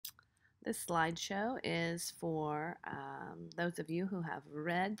This slideshow is for those of you who have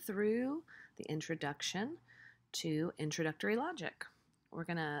read through the introduction to Introductory Logic. We're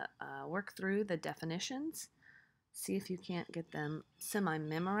going to work through the definitions, see if you can't get them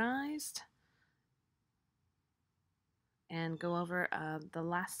semi-memorized, and go over the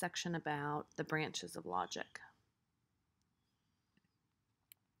last section about the branches of logic.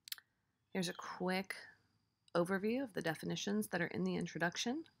 Here's a quick overview of the definitions that are in the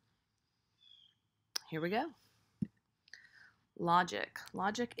introduction. Here we go. Logic.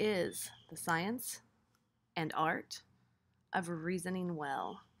 Logic is the science and art of reasoning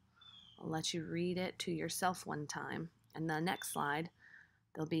well. I'll let you read it to yourself one time. And the next slide,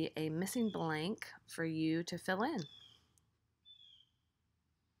 there'll be a missing blank for you to fill in.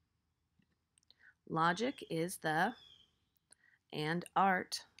 Logic is the and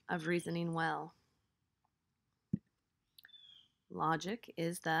art of reasoning well. Logic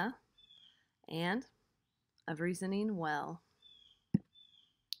is the and of reasoning well.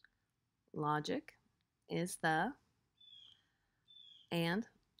 Logic is the and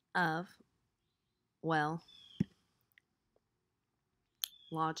of well.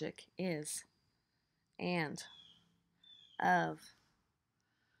 Logic is and of.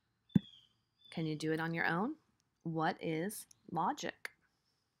 Can you do it on your own? What is logic?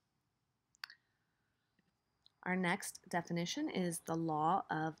 Our next definition is the law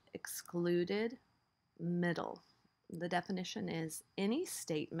of excluded middle. The definition is any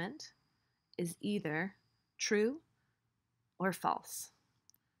statement is either true or false.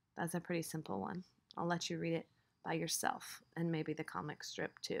 That's a pretty simple one. I'll let you read it by yourself and maybe the comic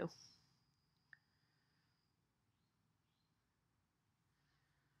strip too.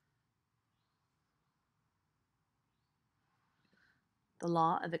 The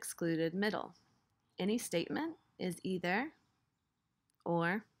law of excluded middle. Any statement is either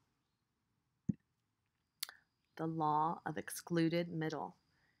or. The law of excluded middle.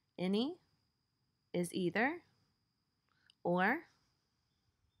 Any is either or.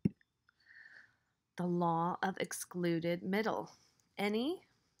 The law of excluded middle. Any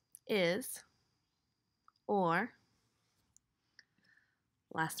is or.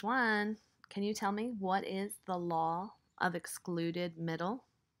 Last one. Can you tell me what is the law of excluded middle?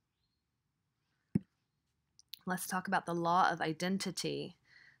 Let's talk about the law of identity.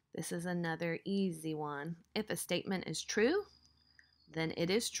 This is another easy one. If a statement is true, then it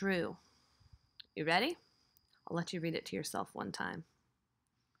is true. You ready? I'll let you read it to yourself one time.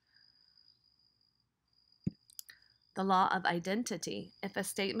 The law of identity. If a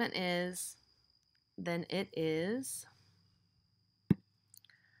statement is, then it is.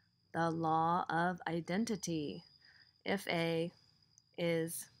 The law of identity. If A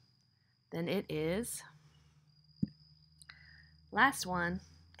is, then it is. Last one.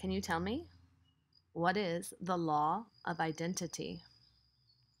 Can you tell me what is the law of identity?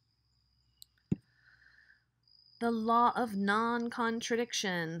 The law of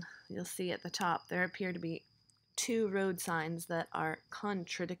non-contradiction. You'll see at the top there appear to be two road signs that are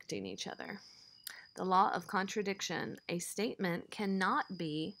contradicting each other. The law of contradiction. A statement cannot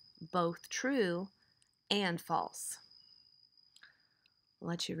be both true and false. I'll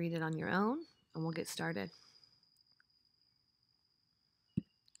let you read it on your own and we'll get started.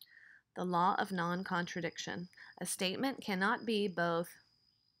 The law of non-contradiction. A statement cannot be both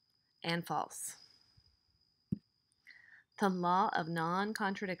and false. The law of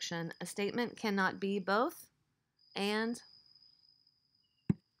non-contradiction. A statement cannot be both and.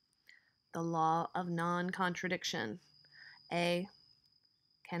 The law of non-contradiction. A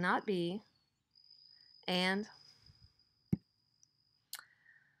cannot be and.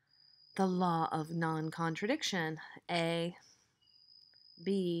 The law of non-contradiction. A,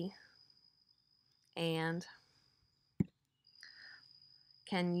 B, and.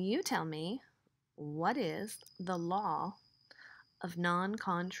 Can you tell me what is the law of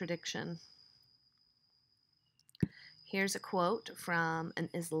non-contradiction? Here's a quote from an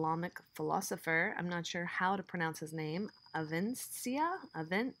Islamic philosopher. I'm not sure how to pronounce his name.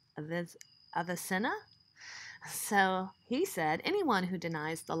 Avicenna? So he said, anyone who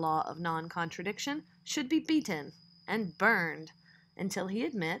denies the law of non-contradiction should be beaten and burned until he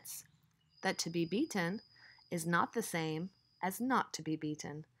admits that to be beaten is not the same as not to be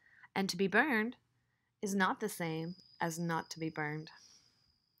beaten, and to be burned is not the same as not to be burned.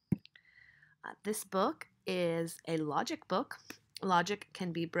 This book is a logic book. Logic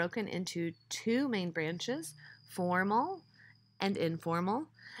can be broken into two main branches, formal and informal.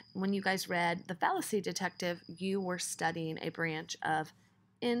 When you guys read The Fallacy Detective, you were studying a branch of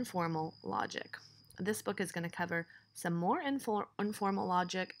informal logic. This book is going to cover some more informal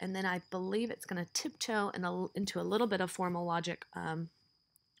logic, and then I believe it's going to tiptoe into a little bit of formal logic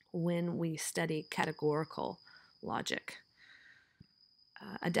when we study categorical logic.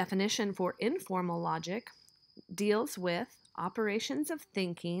 A definition for informal logic deals with operations of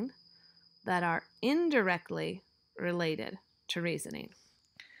thinking that are indirectly related to reasoning.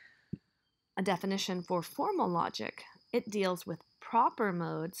 A definition for formal logic, it deals with proper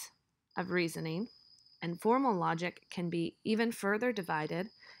modes of reasoning, and formal logic can be even further divided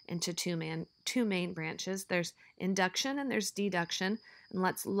into two main branches. There's induction and there's deduction, and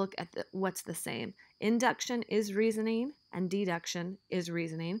let's look at what's the same. Induction is reasoning and deduction is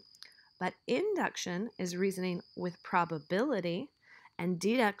reasoning, but induction is reasoning with probability and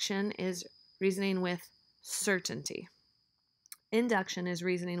deduction is reasoning with certainty. Induction is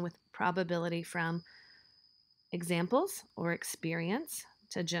reasoning with probability from examples or experience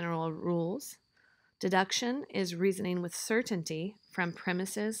to general rules. Deduction is reasoning with certainty from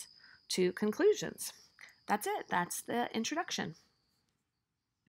premises to conclusions. That's it. That's the introduction.